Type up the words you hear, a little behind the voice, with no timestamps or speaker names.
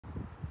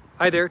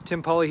Hi there,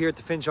 Tim Pauly here at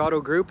the Finch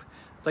Auto Group.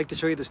 I'd like to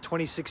show you this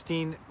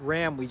 2016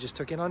 Ram we just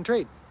took in on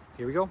trade.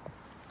 Here we go.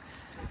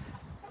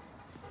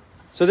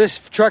 So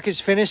this truck is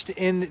finished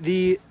in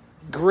the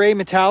gray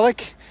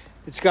metallic.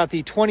 It's got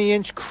the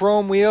 20-inch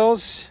chrome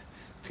wheels.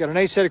 It's got a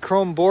nice set of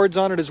chrome boards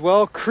on it as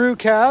well. Crew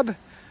cab,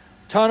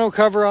 tonneau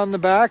cover on the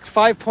back,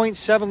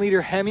 5.7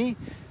 liter Hemi.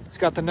 It's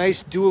got the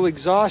nice dual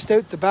exhaust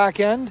out the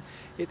back end.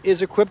 It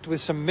is equipped with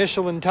some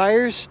Michelin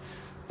tires.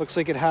 Looks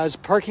like it has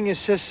parking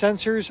assist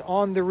sensors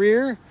on the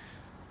rear.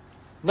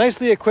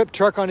 Nicely equipped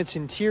truck on its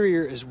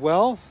interior as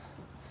well.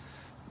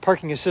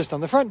 Parking assist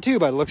on the front too,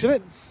 by the looks of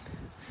it.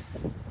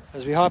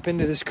 As we hop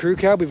into this crew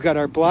cab, we've got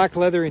our black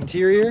leather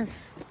interior.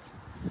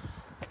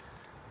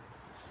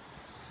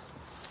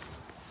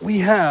 We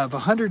have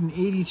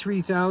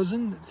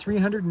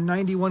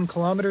 183,391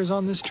 kilometers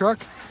on this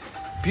truck.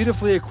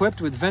 Beautifully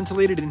equipped with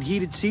ventilated and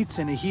heated seats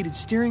and a heated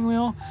steering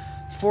wheel.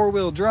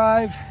 4-wheel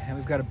drive, and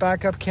we've got a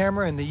backup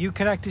camera and the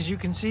U-Connect, as you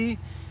can see.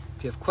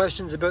 If you have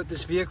questions about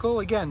this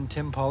vehicle, again,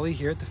 Tim Pauly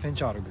here at the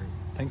Finch Auto Group.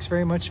 Thanks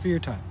very much for your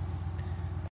time.